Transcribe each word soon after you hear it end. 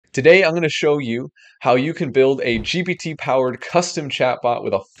Today, I'm going to show you how you can build a GPT-powered custom chatbot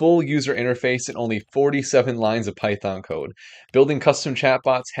with a full user interface and only 47 lines of Python code. Building custom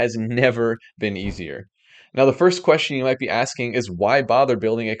chatbots has never been easier. Now, the first question you might be asking is why bother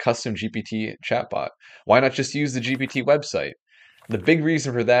building a custom GPT chatbot? Why not just use the GPT website? The big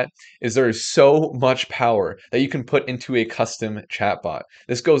reason for that is there is so much power that you can put into a custom chatbot.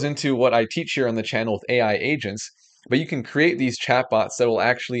 This goes into what I teach here on the channel with AI agents, but you can create these chatbots that will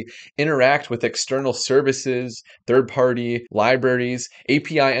actually interact with external services, third-party libraries,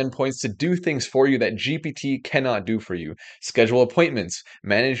 API endpoints to do things for you that GPT cannot do for you. Schedule appointments,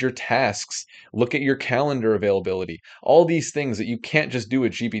 manage your tasks, look at your calendar availability. All these things that you can't just do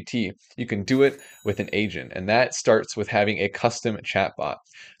with GPT, you can do it with an agent, and that starts with having a custom chatbot.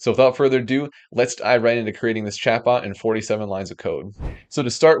 So without further ado, let's dive right into creating this chatbot in 47 lines of code. So to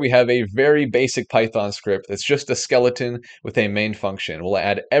start, we have a very basic Python script that's just a skeleton with a main function. We'll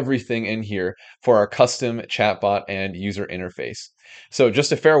add everything in here for our custom chatbot and user interface. So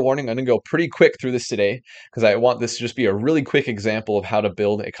just a fair warning, I'm going to go pretty quick through this today because I want this to just be a really quick example of how to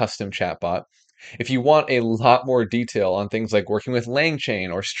build a custom chatbot. If you want a lot more detail on things like working with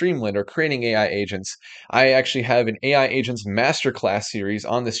LangChain or Streamlit or creating AI agents, I actually have an AI agents masterclass series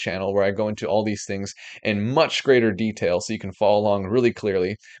on this channel where I go into all these things in much greater detail so you can follow along really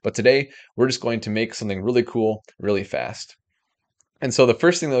clearly. But today, we're just going to make something really cool, really fast. And so the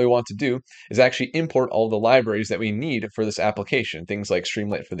first thing that we want to do is actually import all the libraries that we need for this application, things like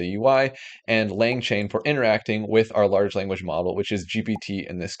Streamlit for the UI and LangChain for interacting with our large language model, which is GPT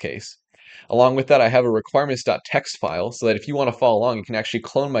in this case. Along with that, I have a requirements.txt file so that if you want to follow along, you can actually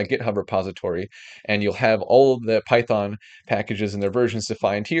clone my GitHub repository and you'll have all of the Python packages and their versions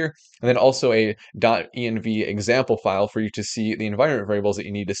defined here, and then also a .env example file for you to see the environment variables that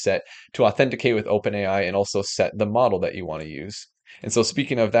you need to set to authenticate with OpenAI and also set the model that you want to use. And so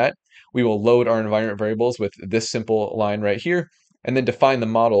speaking of that, we will load our environment variables with this simple line right here, and then define the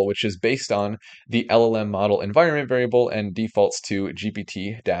model, which is based on the LLM model environment variable and defaults to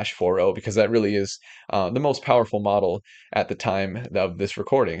GPT-4o, because that really is the most powerful model at the time of this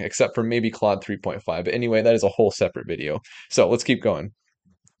recording, except for maybe Claude 3.5. But anyway, that is a whole separate video. So let's keep going.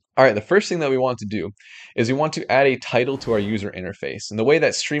 All right, the first thing that we want to do is we want to add a title to our user interface. And the way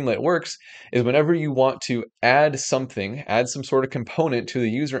that Streamlit works is whenever you want to add something, add some sort of component to the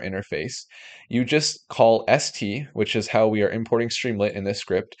user interface, you just call st, which is how we are importing Streamlit in this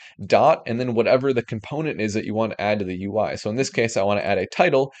script, dot, and then whatever the component is that you want to add to the UI. So in this case, I want to add a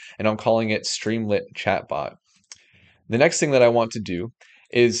title, and I'm calling it Streamlit Chatbot. The next thing that I want to do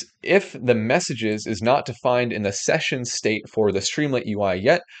is if the messages is not defined in the session state for the Streamlit UI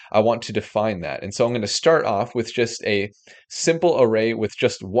yet, I want to define that. And so I'm going to start off with just a simple array with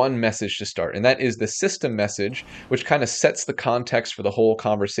just one message to start. And that is the system message, which kind of sets the context for the whole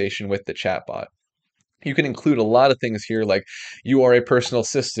conversation with the chatbot. You can include a lot of things here like you are a personal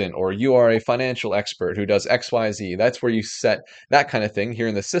assistant or you are a financial expert who does XYZ. That's where you set that kind of thing here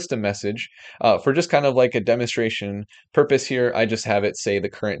in the system message. For just kind of like a demonstration purpose here, I just have it say the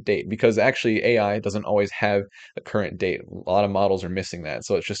current date because actually AI doesn't always have the current date. A lot of models are missing that.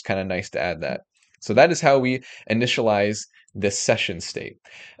 So it's just kind of nice to add that. So that is how we initialize this session state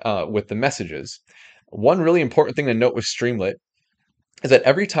with the messages. One really important thing to note with Streamlit is that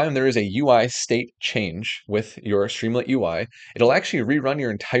every time there is a UI state change with your Streamlit UI, it'll actually rerun your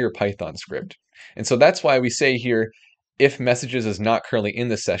entire Python script. And so that's why we say here, if messages is not currently in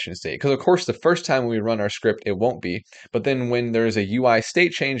the session state. Because of course, the first time we run our script, it won't be. But then when there's a UI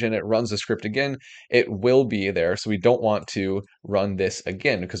state change and it runs the script again, it will be there. So we don't want to run this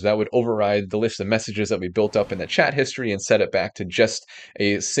again because that would override the list of messages that we built up in the chat history and set it back to just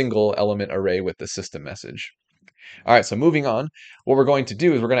a single element array with the system message. All right, so moving on, what we're going to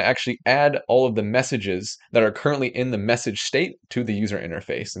do is we're going to actually add all of the messages that are currently in the message state to the user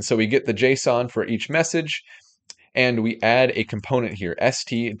interface. And so we get the JSON for each message, and we add a component here,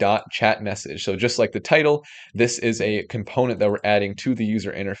 st.chatMessage. So just like the title, this is a component that we're adding to the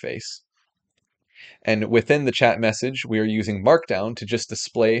user interface. And within the chat message, we are using Markdown to just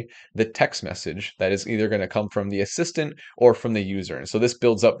display the text message that is either going to come from the assistant or from the user. And so this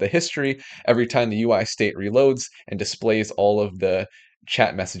builds up the history every time the UI state reloads and displays all of the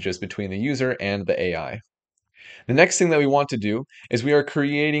chat messages between the user and the AI. The next thing that we want to do is we are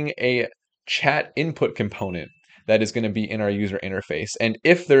creating a chat input component that is going to be in our user interface. And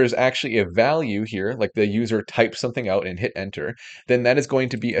if there's actually a value here, like the user types something out and hit enter, then that is going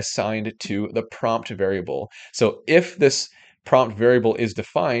to be assigned to the prompt variable. So if this prompt variable is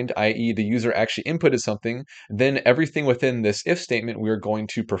defined, i.e. the user actually inputted something, then everything within this if statement we're going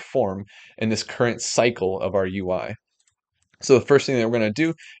to perform in this current cycle of our UI. So the first thing that we're going to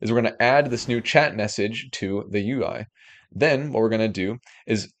do is we're going to add this new chat message to the UI. Then what we're going to do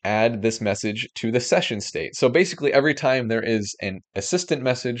is add this message to the session state. So basically every time there is an assistant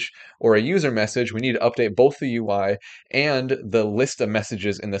message or a user message, we need to update both the UI and the list of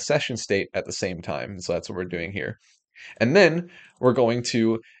messages in the session state at the same time. So that's what we're doing here. And then we're going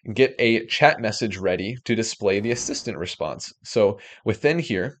to get a chat message ready to display the assistant response. So within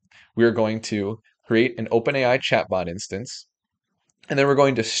here, we're going to create an OpenAI chatbot instance. And then we're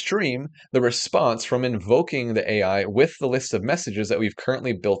going to stream the response from invoking the AI with the list of messages that we've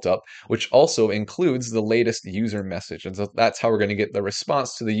currently built up, which also includes the latest user message. And so that's how we're going to get the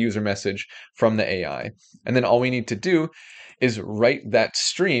response to the user message from the AI. And then all we need to do is write that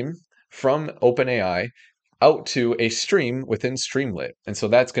stream from OpenAI out to a stream within Streamlit. And so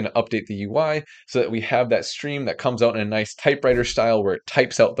that's going to update the UI so that we have that stream that comes out in a nice typewriter style where it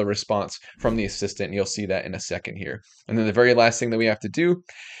types out the response from the assistant. And you'll see that in a second here. And then the very last thing that we have to do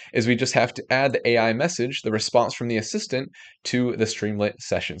is we just have to add the AI message, the response from the assistant, to the Streamlit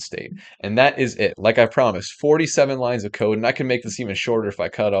session state. And that is it. Like I promised, 47 lines of code. And I can make this even shorter if I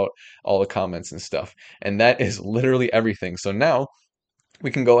cut out all the comments and stuff. And that is literally everything. So now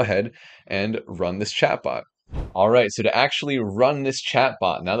we can go ahead and run this chatbot. All right, so to actually run this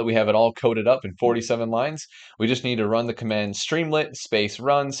chatbot, now that we have it all coded up in 47 lines, we just need to run the command streamlit space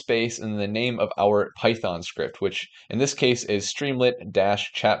run space and the name of our Python script, which in this case is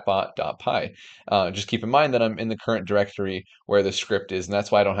streamlit-chatbot.py. Just keep in mind that I'm in the current directory where the script is, and that's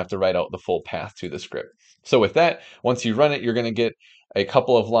why I don't have to write out the full path to the script. So with that, once you run it, you're going to get a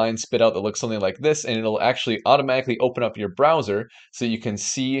couple of lines spit out that look something like this, and it'll actually automatically open up your browser so you can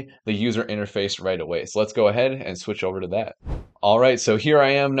see the user interface right away. So let's go ahead and switch over to that. All right, so here I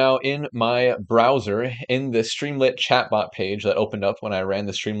am now in my browser in the Streamlit chatbot page that opened up when I ran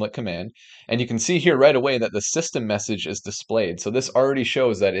the Streamlit command. And you can see here right away that the system message is displayed. So this already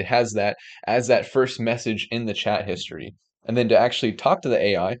shows that it has that as that first message in the chat history. And then to actually talk to the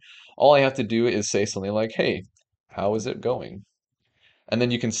AI, all I have to do is say something like, hey, how is it going? And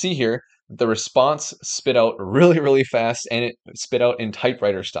then you can see here the response spit out really, really fast, and it spit out in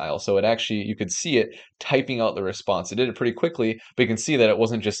typewriter style. So it actually, you could see it typing out the response. It did it pretty quickly, but you can see that it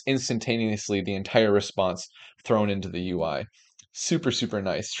wasn't just instantaneously the entire response thrown into the UI. Super, super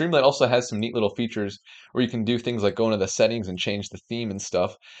nice. Streamlit also has some neat little features where you can do things like go into the settings and change the theme and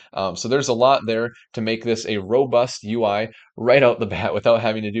stuff. So there's a lot there to make this a robust UI right out the bat without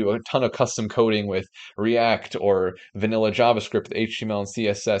having to do a ton of custom coding with React or vanilla JavaScript with HTML and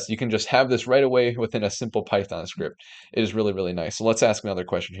CSS. You can just have this right away within a simple Python script. It is really, really nice. So let's ask another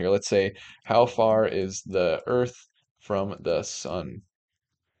question here. Let's say, how far is the Earth from the sun?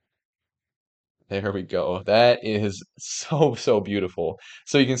 There we go. That is so, so beautiful.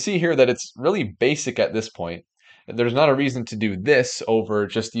 So you can see here that it's really basic at this point. There's not a reason to do this over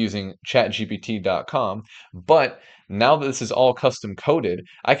just using chatgpt.com, but now that this is all custom coded,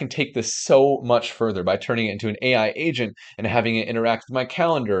 I can take this so much further by turning it into an AI agent and having it interact with my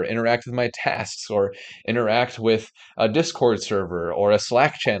calendar, interact with my tasks, or interact with a Discord server or a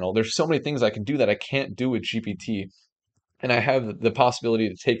Slack channel. There's so many things I can do that I can't do with GPT, and I have the possibility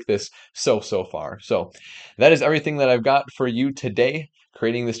to take this so, so far. So that is everything that I've got for you today,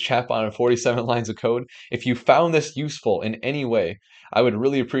 creating this chatbot in 47 lines of code. If you found this useful in any way, I would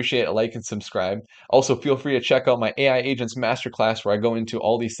really appreciate a like and subscribe. Also, feel free to check out my AI Agents Masterclass where I go into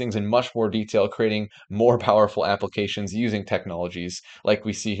all these things in much more detail, creating more powerful applications using technologies like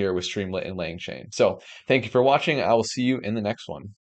we see here with Streamlit and LangChain. So thank you for watching. I will see you in the next one.